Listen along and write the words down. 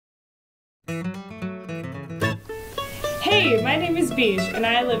Hey, my name is Beege, and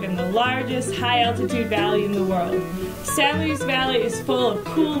I live in the largest high-altitude valley in the world. San Luis Valley is full of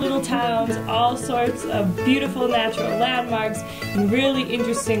cool little towns, all sorts of beautiful natural landmarks, and really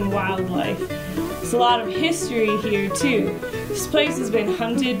interesting wildlife. There's a lot of history here, too. This place has been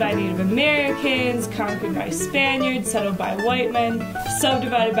hunted by Native Americans, conquered by Spaniards, settled by white men,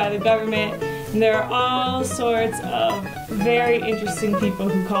 subdivided by the government, and there are all sorts of very interesting people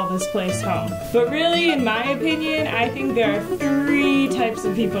who call this place home. But really, in my opinion, I think there are three types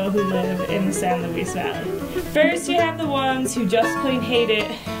of people who live in the San Luis Valley. First, you have the ones who just plain hate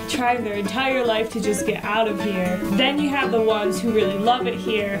it, trying their entire life to just get out of here. Then you have the ones who really love it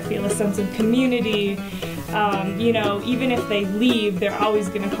here, feel a sense of community. You know, even if they leave, they're always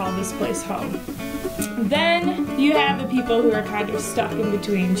going to call this place home. Then you have the people who are kind of stuck in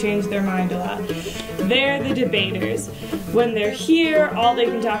between, change their mind a lot. They're the debaters. When they're here, all they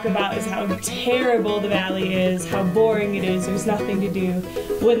can talk about is how terrible the valley is, how boring it is, there's nothing to do.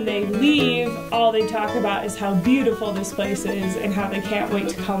 When they leave, all they talk about is how beautiful this place is and how they can't wait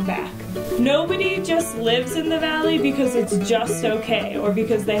to come back. Nobody just lives in the valley because it's just okay or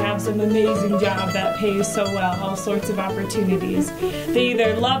because they have some amazing job that pays so well, all sorts of opportunities. They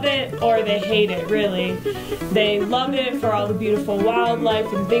either love it or they hate it, really. They love it for all the beautiful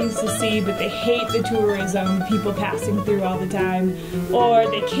wildlife and things to see, but they hate the tourism, people passing through all the time. Or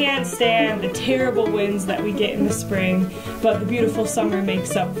they can't stand the terrible winds that we get in the spring, but the beautiful summer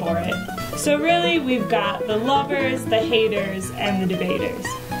makes up for it. So really, we've got the lovers, the haters, and the debaters.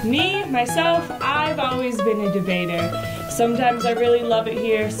 Me, myself, I've always been a debater. Sometimes I really love it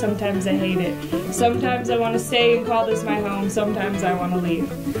here, sometimes I hate it. Sometimes I want to stay and call this my home, sometimes I want to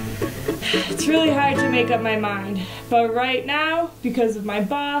leave. It's really hard to make up my mind, but right now, because of my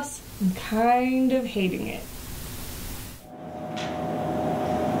boss, I'm kind of hating it.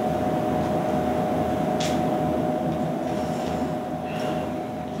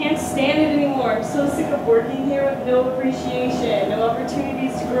 Can't stand it anymore. I'm so sick of working here with no appreciation, no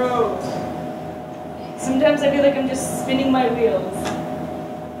opportunities to grow. Sometimes I feel like I'm just spinning my wheels.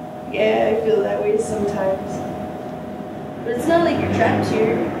 Yeah, I feel that way sometimes. But it's not like you're trapped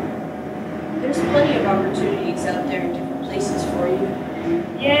here. There's plenty of opportunities out there in different places for you.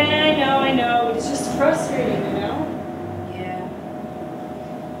 Yeah, I know, but it's just frustrating, you know? Yeah.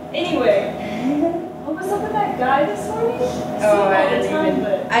 Anyway, what was up with that guy this morning?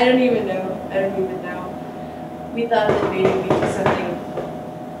 I don't even know. We thought that maybe we did something.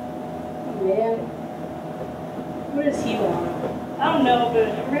 Oh man. What does he want? I don't know, but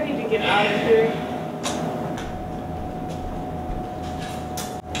I'm ready to get out of here.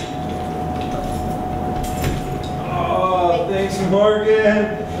 Oh, thanks, Morgan.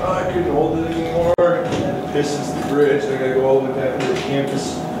 Oh, I couldn't hold it anymore. This is the bridge. I gotta go all the way back to the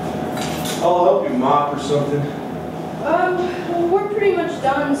campus. I'll help you mop or something. Well, we're pretty much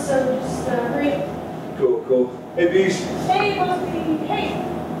done, so just hurry up. Cool. Hey, Beege. Hey, Bothe. Hey.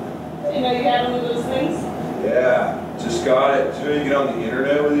 I didn't know you had one of those things. Yeah, just got it. So you get on the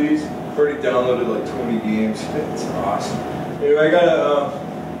internet with these. I've already downloaded like 20 games. It's awesome. Anyway, I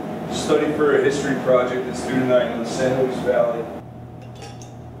gotta study for a history project that's due tonight in the San Luis Valley.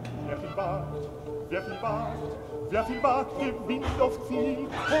 Wer viel wagt, gewinnt oft viel.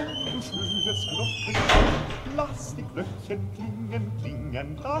 Oh, du schönes Glockenspiel. Lass die Glöckchen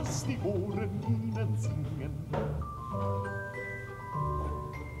klingen, lass die Ohren ihnen singen.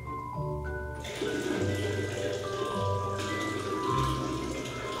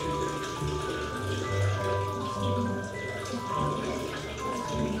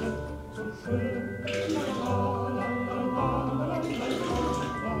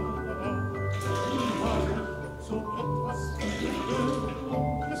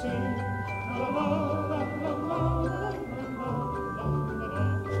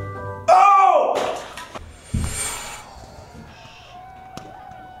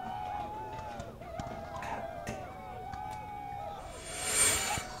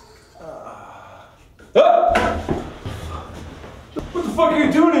 What the fuck are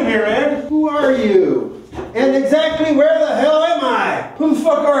you doing in here, man? Who are you? And exactly where the hell am I? Who the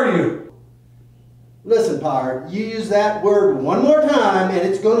fuck are you? Listen, Power, you use that word one more time and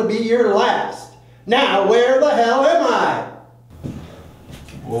it's going to be your last. Now, where the hell am I?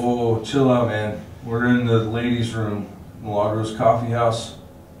 Whoa, chill out, man. We're in the ladies' room, Milagros Coffeehouse,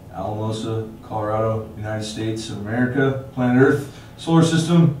 Alamosa, Colorado, United States of America, planet Earth, solar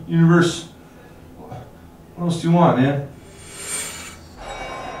system, universe. What else do you want, man?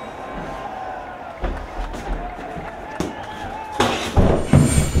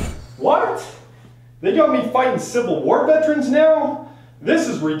 What? They got me fighting Civil War veterans now? This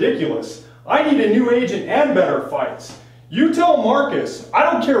is ridiculous. I need a new agent and better fights. You tell Marcus. I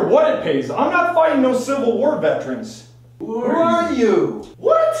don't care what it pays. I'm not fighting no Civil War veterans. Who are you?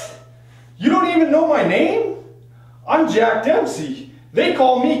 What? You don't even know my name? I'm Jack Dempsey. They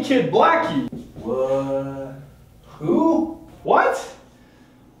call me Kid Blackie. What? Who? What?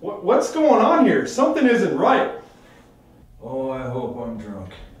 What's going on here? Something isn't right. Oh, I hope I'm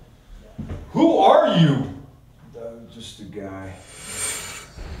drunk. Who are you? Just a guy.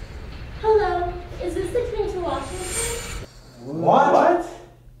 Hello, is this the train to Washington? What?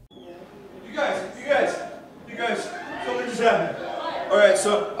 You guys, something just happened. Alright,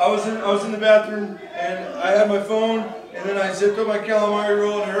 so I was in the bathroom and I had my phone and then I zipped up my calamari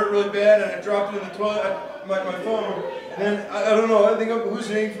roll and it hurt really bad and I dropped it in the toilet, my phone. And then, I don't know, I think I'm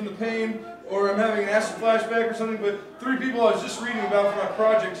hallucinating from the pain or I'm having an acid flashback or something, but 3 people I was just reading about for my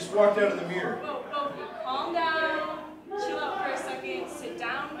project just walked out of the mirror. Whoa, calm down, chill out for a second, sit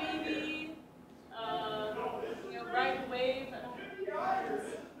down maybe, ride a wave.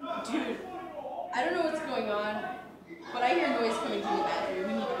 Dude, I don't know what's going on, but I hear noise coming from the bathroom.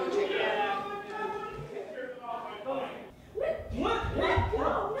 We need to go check it out.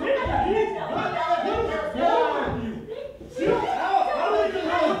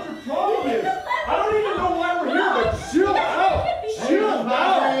 I don't even know why we're here, but chill out! Chill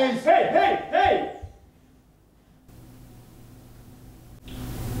out! Hey!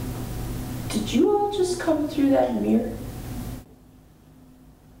 Did you all just come through that mirror?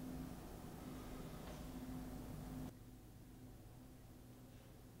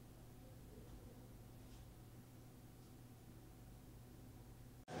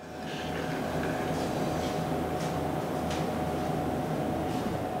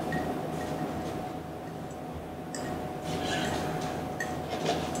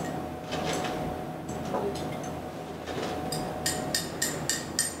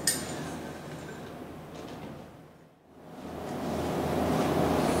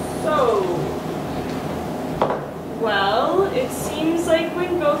 Well, it seems like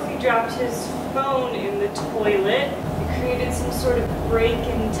when Bothe dropped his phone in the toilet, it created some sort of break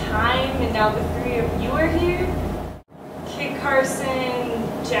in time, and now the 3 of you are here? Kit Carson,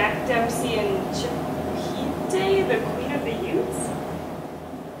 Jack Dempsey, and Chipeta, the Queen of the Youths?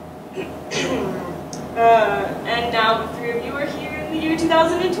 And now the 3 of you are here in the year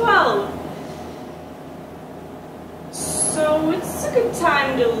 2012. So it's a good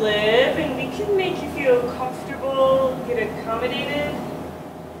time to live, and we can make you feel comfortable, get accommodated.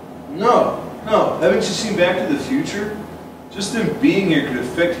 No. Haven't you seen Back to the Future? Just them being here could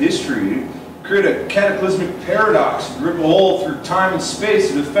affect history, create a cataclysmic paradox, rip a hole through time and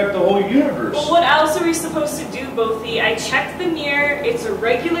space, and affect the whole universe. Well, what else are we supposed to do, Bothe? I checked the mirror. It's a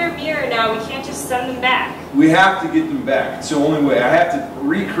regular mirror now. We can't just send them back. We have to get them back. It's the only way. I have to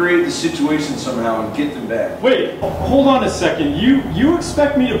recreate the situation somehow and get them back. Wait, hold on a second. You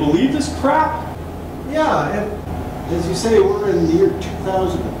expect me to believe this crap? Yeah, and as you say, we're in the year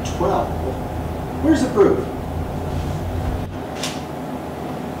 2012. Where's the proof?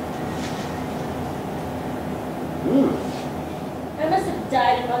 I must have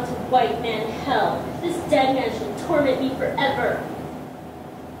died and gone to white man hell. This dead man shall torment me forever.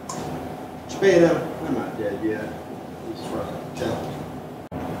 Chipeta, I'm not dead yet. At least as far as I can tell.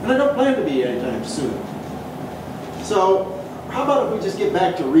 And I don't plan to be anytime soon. So, how about if we just get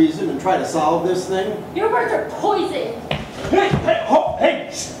back to reason and try to solve this thing? Your words are poison. Hey,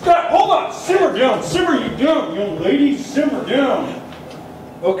 stop, hold on, simmer you down, young lady, simmer down.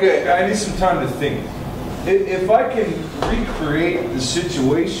 Okay, I need some time to think. If I can recreate the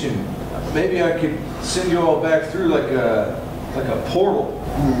situation, maybe I could send you all back through like a portal.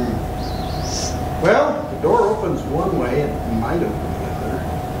 Well, the door opens one way and it might open the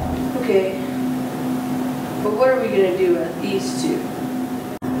other. Okay. But what are we going to do with these 2?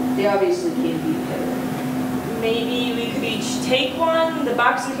 They obviously can't be together. Maybe we could each take one. The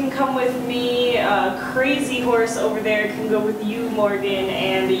boxer can come with me. Crazy Horse over there can go with you, Morgan,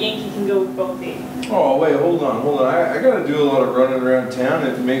 and the Yankee can go with Bothe. Oh, wait, hold on. I gotta do a lot of running around town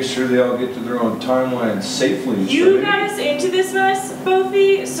and to make sure they all get to their own timeline safely. And You stuff. got us into this mess,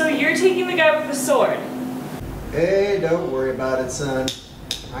 Bothe, so you're taking the guy with the sword. Hey, don't worry about it, son.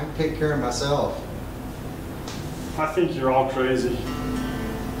 I can take care of myself. I think you're all crazy.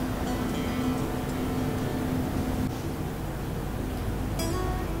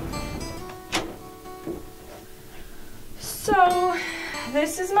 So,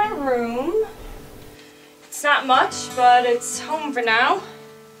 this is my room. It's not much, but it's home for now.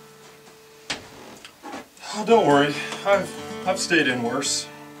 Oh, don't worry, I've stayed in worse.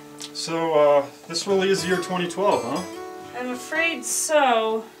 So, this really is the year 2012, huh? I'm afraid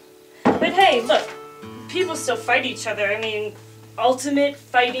so. But hey, look, people still fight each other. I mean, ultimate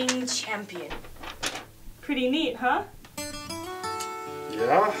fighting champion. Pretty neat, huh?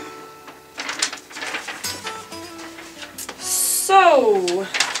 Yeah. So,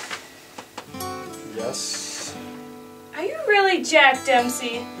 Yes. are you really Jack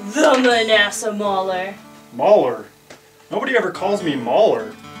Dempsey, the Manasseh Mauler? Mauler? Nobody ever calls me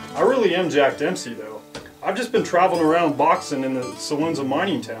Mauler. I really am Jack Dempsey, though. I've just been traveling around boxing in the saloons of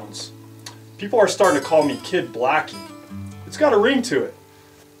mining towns. People are starting to call me Kid Blackie. It's got a ring to it.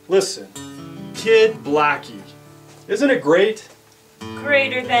 Listen, Kid Blackie. Isn't it great?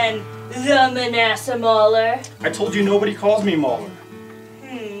 Greater than the Manasseh Mauler. I told you nobody calls me Mauler.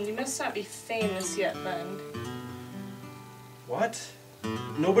 You must not be famous yet, then. What?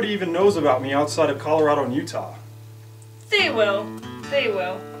 Nobody even knows about me outside of Colorado and Utah. They will. They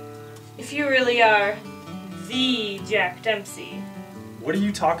will. If you really are the Jack Dempsey. What are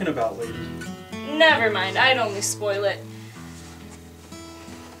you talking about, lady? Never mind, I'd only spoil it.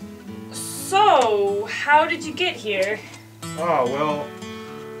 So, how did you get here? Oh, well,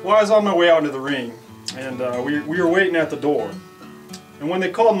 I was on my way out into the ring, and we were waiting at the door. And when they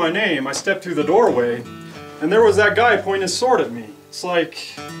called my name, I stepped through the doorway, and there was that guy pointing his sword at me. It's like,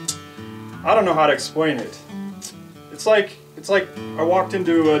 I don't know how to explain it. It's like I walked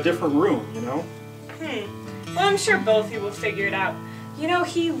into a different room, you know? Well, I'm sure both of you will figure it out. You know,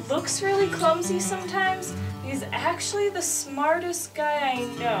 he looks really clumsy sometimes. He's actually the smartest guy I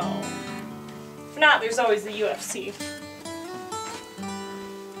know. If not, there's always the UFC.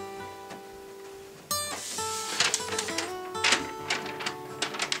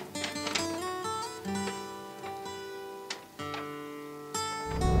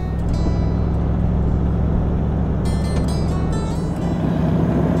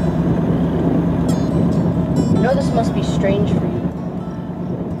 I know this must be strange for you,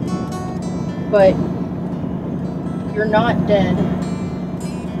 but you're not dead,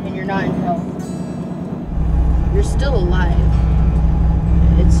 and you're not in hell. You're still alive.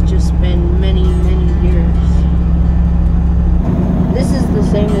 It's just been many, many years. This is the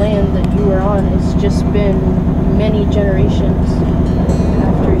same land that you were on. It's just been many generations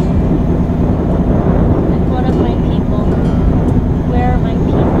after you. And what of my people? Where are my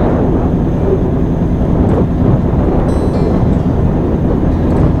people?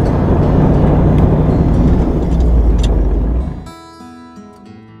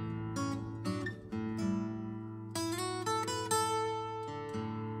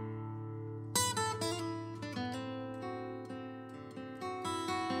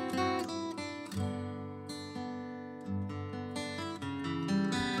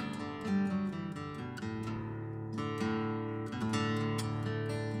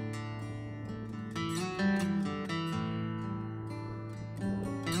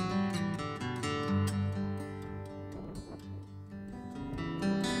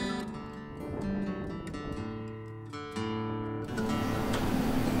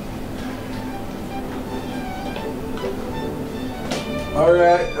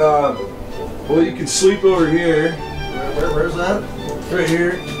 Alright, well, you can sleep over here. Where's that? Right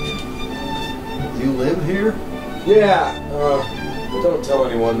here. You live here? Yeah, don't tell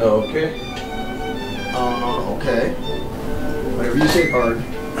anyone though, okay? Okay. Whatever you say, Hard.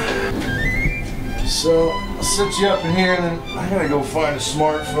 So, I'll set you up in here and then I gotta go find a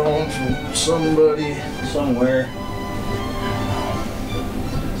smartphone from somebody somewhere.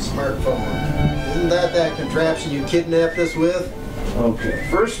 Smartphone. Isn't that contraption you kidnapped us with? Okay,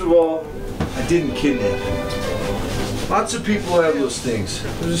 first of all, I didn't kidnap him. Lots of people have those things.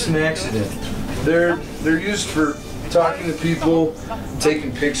 It was just an accident. They're used for talking to people,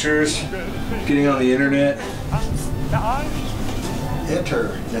 taking pictures, getting on the internet.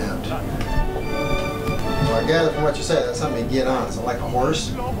 Internet. Well, I gather from what you said, that's something you get on. Is it like a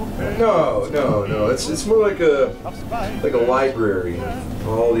horse? No. It's more like a library of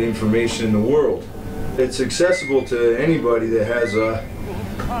all the information in the world. It's accessible to anybody that has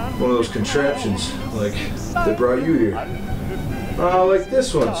one of those contraptions, like that brought you here. Like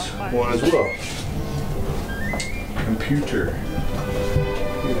this one's one as well. Computer.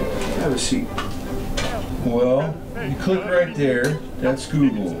 Have a seat. Well, you click right there. That's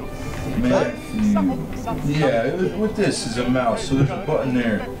Google. Matthew. Yeah, with this is a mouse, so there's a button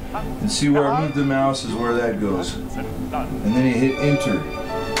there. And see where I move the mouse is where that goes. And then you hit enter.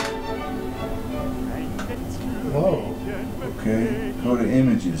 Whoa. Okay, go to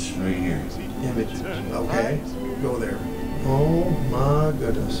images right here. Images. Okay, go there. Oh my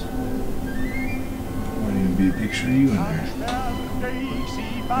goodness. Might even be a picture of you in there.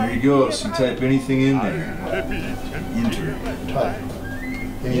 There you go, so you type anything in there. Enter. Type.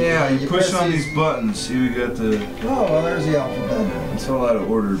 Yeah, you push on these buttons. See, we got the. Oh, well, there's the alphabet. It's all out of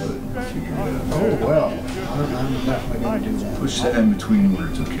order, but figure it out. Oh, well. I'm definitely going to do that. Push that in between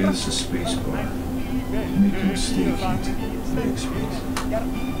words, okay? This is space bar. Make a mistake, you make space.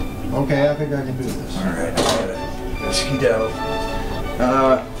 Okay, I think I can do this. All right, gotta skedaddle.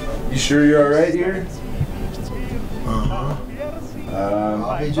 You sure you're all right here? Uh-huh.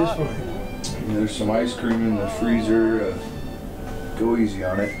 I'll be just fine. There's some ice cream in the freezer. Go easy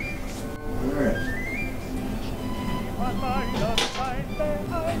on it. All right.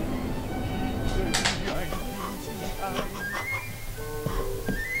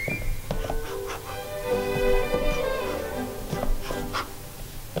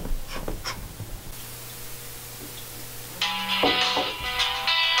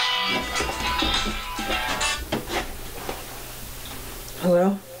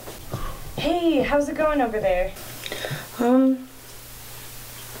 Hello? Hey, how's it going over there?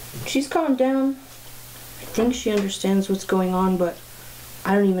 She's calmed down. I think she understands what's going on, but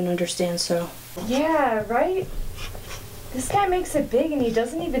I don't even understand, so. Yeah, right? This guy makes it big and he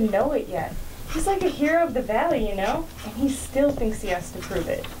doesn't even know it yet. He's like a hero of the valley, you know? And he still thinks he has to prove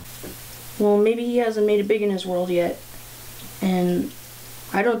it. Well, maybe he hasn't made it big in his world yet. And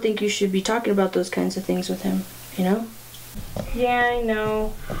I don't think you should be talking about those kinds of things with him, you know? Yeah, I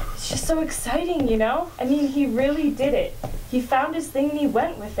know. It's just so exciting, you know? I mean, he really did it. He found his thing and he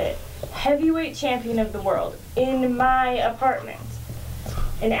went with it. Heavyweight champion of the world in my apartment.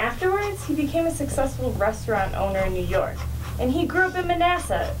 And afterwards, he became a successful restaurant owner in New York. And he grew up in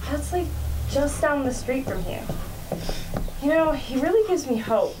Manassas. That's like just down the street from here. You know, he really gives me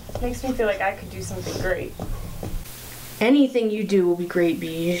hope. Makes me feel like I could do something great. Anything you do will be great,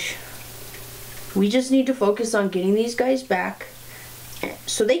 Beege. We just need to focus on getting these guys back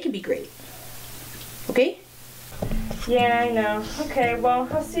so they can be great. Okay? Yeah, I know. Okay, well,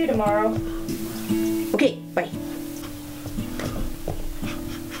 I'll see you tomorrow. Okay, bye.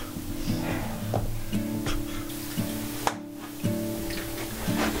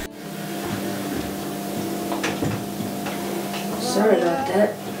 Sorry about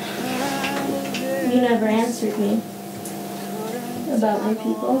that. You never answered me about my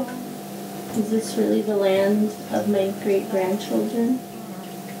people. Is this really the land of my great-grandchildren?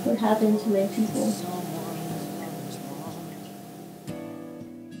 What happened to my people?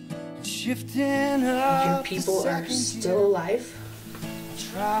 Your people are still alive,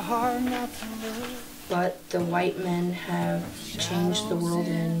 but the white men have changed the world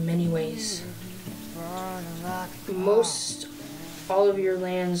in many ways. Most all of your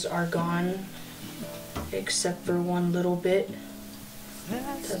lands are gone, except for one little bit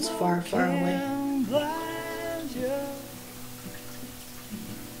that's far, far away.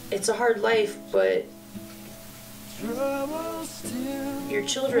 It's a hard life, but your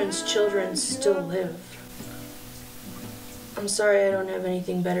children's children still live. I'm sorry I don't have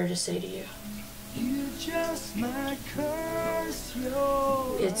anything better to say to you.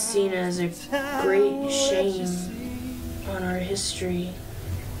 It's seen as a great shame on our history,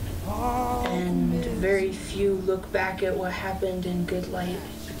 and very few look back at what happened in good light.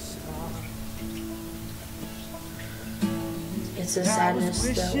 It's a sadness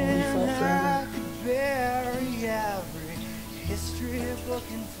that will be felt forever.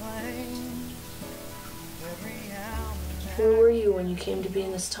 Where were you when you came to be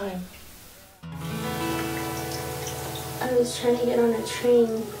in this time? I was trying to get on a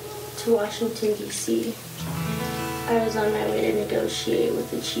train to Washington, D.C. I was on my way to negotiate with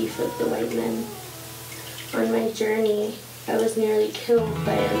the chief of the white men. On my journey, I was nearly killed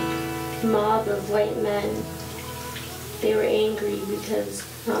by a mob of white men. They were angry because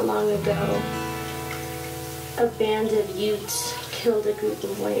not long ago, a band of Utes killed a group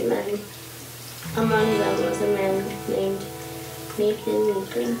of white men. Among them was a man named Nathan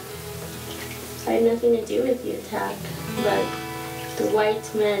Lincoln. I had nothing to do with the attack, but the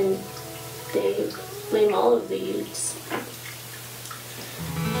white men, they blame all of the Utes.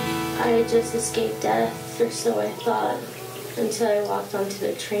 I had just escaped death, or so I thought, until I walked onto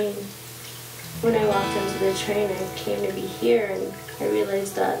the train. When I walked onto the train, I came to be here, and I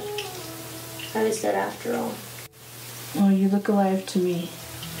realized that I was dead after all. Oh, you look alive to me.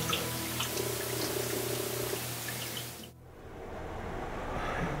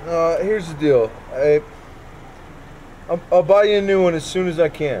 Here's the deal. I'll buy you a new one as soon as I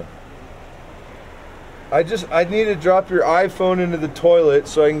can. I need to drop your iPhone into the toilet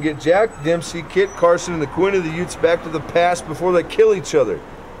so I can get Jack Dempsey, Kit Carson, and the Queen of the Utes back to the past before they kill each other.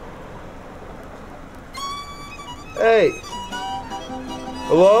 Hey.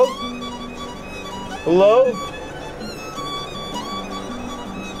 Hello? Hello?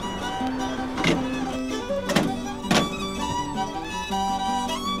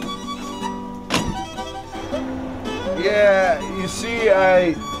 see,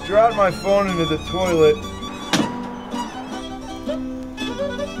 I dropped my phone into the toilet.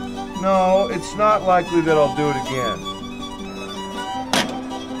 No, it's not likely that I'll do it again.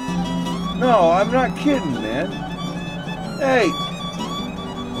 No, I'm not kidding, man. Hey.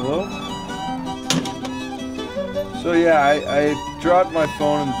 Hello? So yeah, I dropped my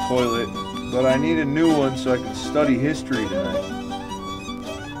phone in the toilet, but I need a new one so I can study history tonight.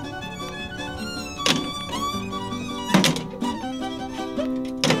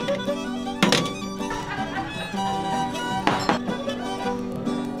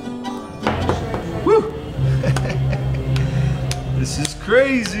 Woo! This is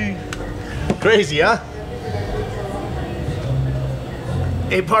crazy. Crazy, huh?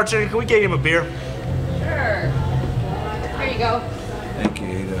 Hey, partner, can we get him a beer? Sure. Here you go. Thank you,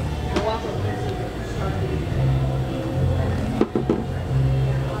 Ada. You're welcome.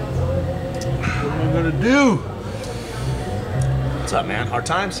 What am I gonna do? What's up, man? Hard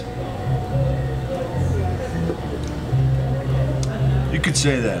times? You could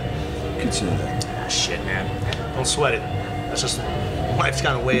say that. You could say that. Ah, shit, man. Don't sweat it. That's just life's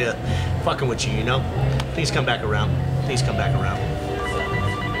got a way of fucking with you, you know? Things come back around. Things come back around.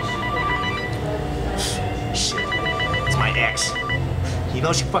 Shit. It's my ex. You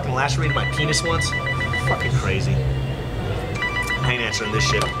know she fucking lacerated my penis once? Fucking crazy. I ain't answering this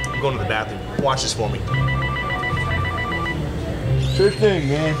shit. I'm going to the bathroom. Watch this for me. Sure thing,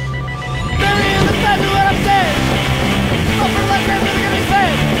 man.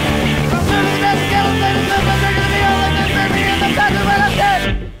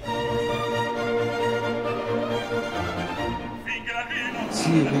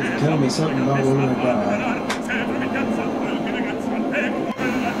 See if you can tell me something about when I die.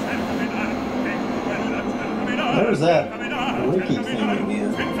 There's that Ricky thing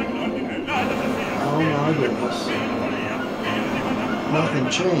again. Oh my goodness. Nothing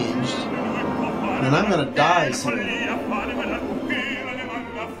changed. And I'm gonna die soon.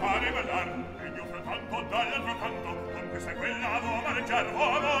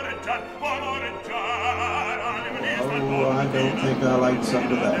 Oh, I don't think I like some of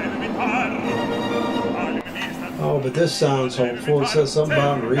that. Oh, but this sounds hopeful. It says something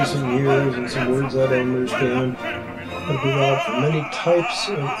about in recent years and some words I don't understand. Have developed for many types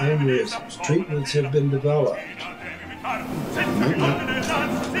of aneurysms. Treatments have been developed. I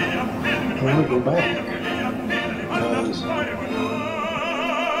want to go back because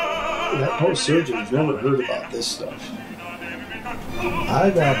that post surgeon's never heard about this stuff. I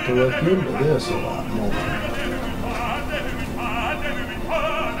got to look into this a lot more.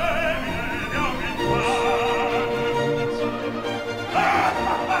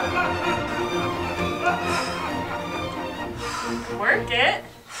 Work it.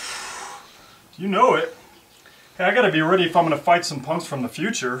 You know it. Hey, I gotta be ready if I'm gonna fight some punks from the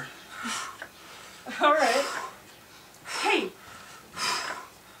future. All right. Hey,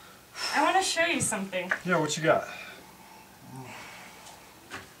 I want to show you something. Yeah, what you got?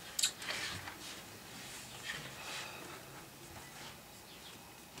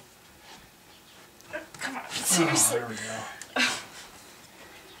 Come on, seriously. Oh, there we go.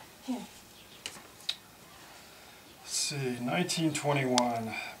 Here. Let's see,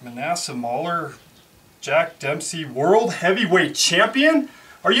 1921. Manasseh Mahler, Jack Dempsey, World Heavyweight Champion?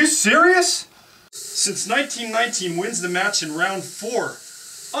 Are you serious? Since 1919, wins the match in round 4.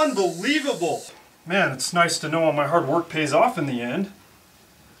 Unbelievable! Man, it's nice to know all my hard work pays off in the end.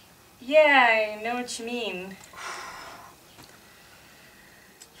 Yeah, I know what you mean.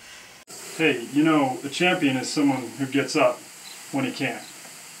 Hey, you know, a champion is someone who gets up when he can't.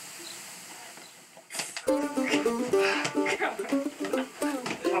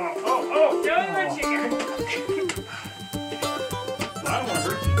 Oh, don't hurt you. I don't want to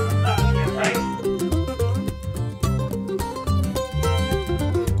hurt you. Yeah, right.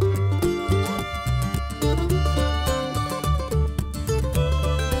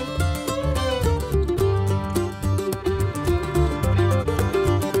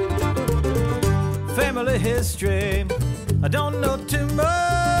 Family history, I don't know too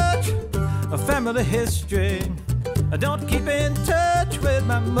much of family history. I don't keep in touch with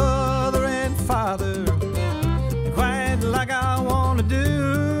my mother and father quite like I want to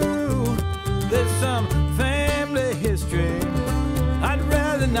do. There's some family history I'd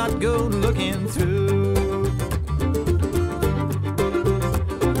rather not go looking through.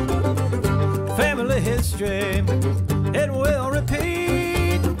 Family history, it will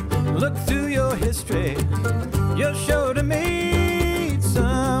repeat. Look through your history, you're sure to meet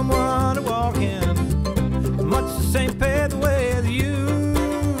someone walking much the same pathway as you.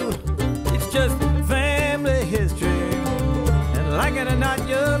 It's just family history, and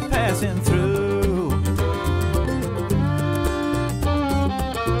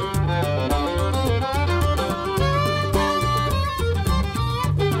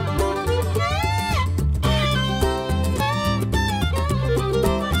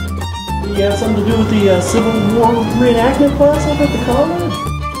You have something to do with the Civil War reenactment class up at the college?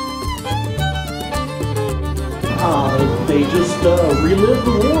 They just relived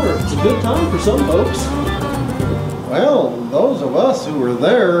the war. It's a good time for some folks. Well, those of us who were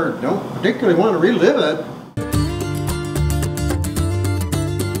there don't particularly want to relive it.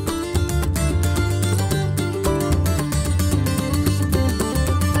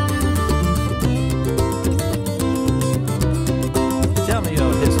 Tell me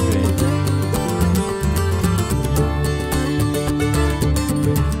your history.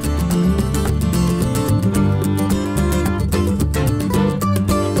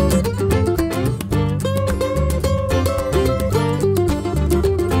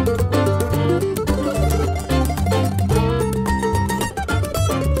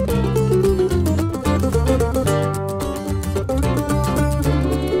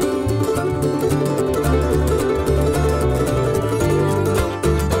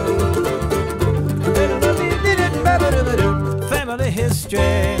 Family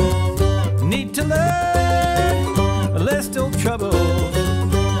history. Need to learn, lest old troubles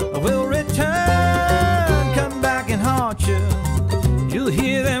will return, come back and haunt you. You'll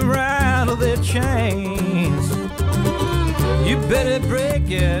hear them rattle their chains. You better break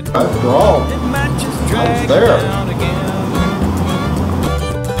it. After all, it might just drag you down again.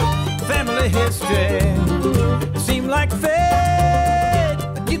 Family history seem like fate,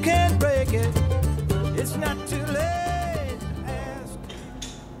 but you can't break it. It's not too late.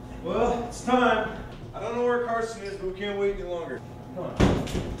 Well, it's time. I don't know where Carson is, but we can't wait any longer. Come on.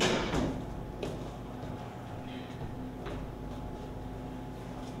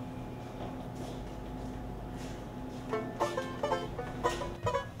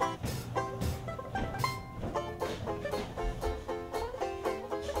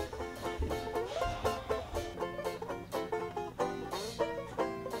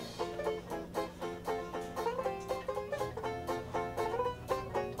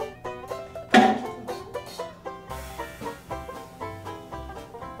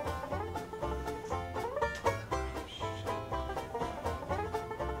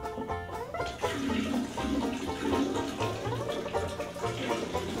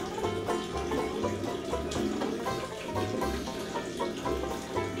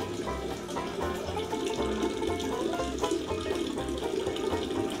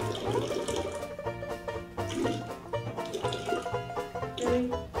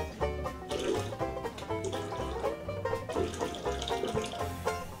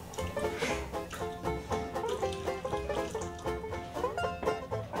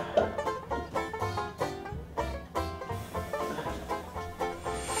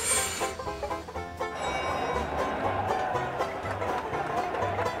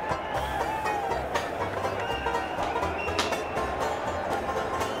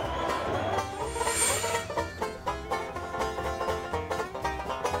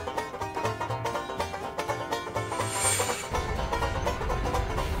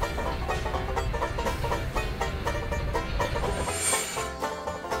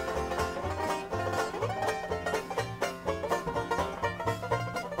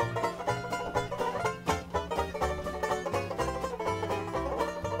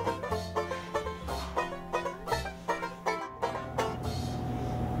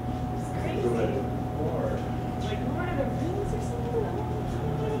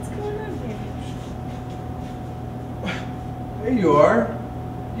 There you are.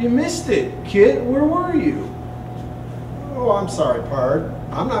 You missed it, Kit. Where were you? Oh, I'm sorry, Pard.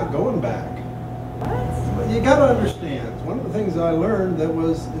 I'm not going back. What? You gotta understand, one of the things I learned that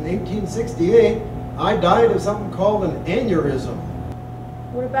was in 1868, I died of something called an aneurysm.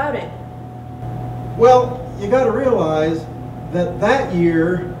 What about it? Well, you gotta realize that that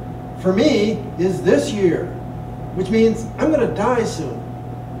year, for me, is this year, which means I'm gonna die soon.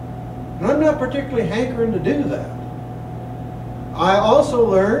 And I'm not particularly hankering to do that. I also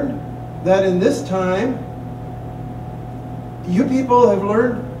learned that in this time, you people have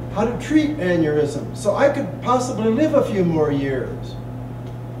learned how to treat aneurysms, so I could possibly live a few more years.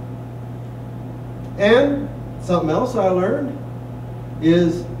 And something else I learned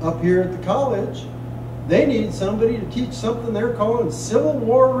is up here at the college, they need somebody to teach something they're calling Civil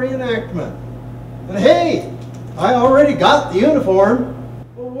War reenactment. And hey, I already got the uniform.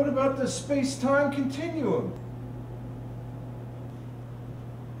 Well, what about the space-time continuum?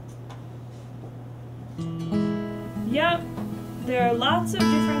 Yep, there are lots of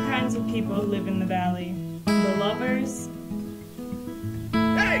different kinds of people who live in the valley. The lovers,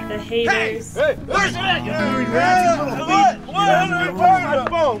 the haters, Hey, where's that? Where's my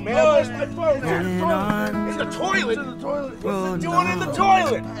phone, man? Where's my phone? In the toilet. What's it doing in the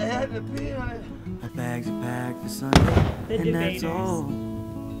toilet? I had to pee on it. My bags are packed for Sunday, The and debaters. that's all.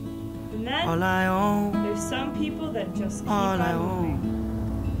 And then All I own. there's some people that just keep All I on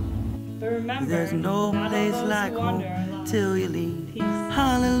moving. But remember, There's no not all place those like who wander home are lost. till you leave. Peace.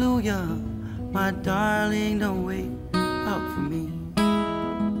 Hallelujah, my darling, don't wait out for me.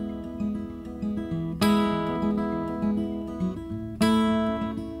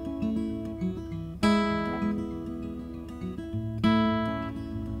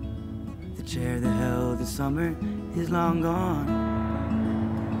 The chair that held the summer is long gone,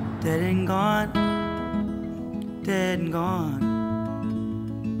 dead and gone, dead and gone.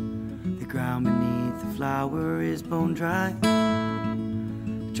 The ground beneath the flower is bone dry,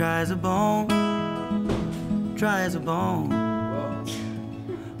 dry as a bone, dry as a bone.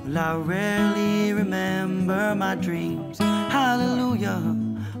 Well, I rarely remember my dreams. Hallelujah,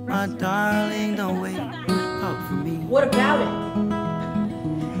 my darling, don't wait out for me. What about it?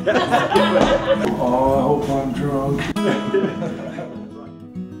 Oh, I hope I'm drunk.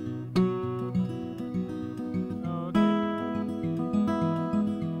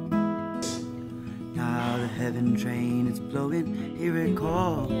 Now the heaven train is blowing, hear it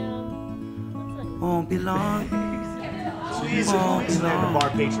call. Won't be long. Please, sniper bar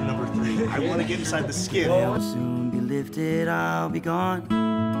patron number 3. I want to get inside the skin. I'll soon be lifted, I'll be gone.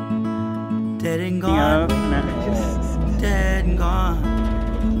 Dead and gone. Dead and gone.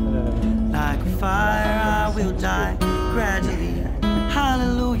 Like a fire, I will die gradually.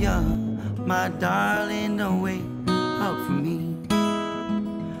 Hallelujah, my darling, don't wait out for me.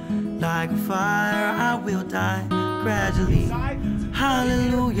 Like a fire, I will die gradually.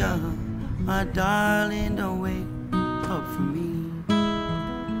 Hallelujah, my darling, don't wait out for me.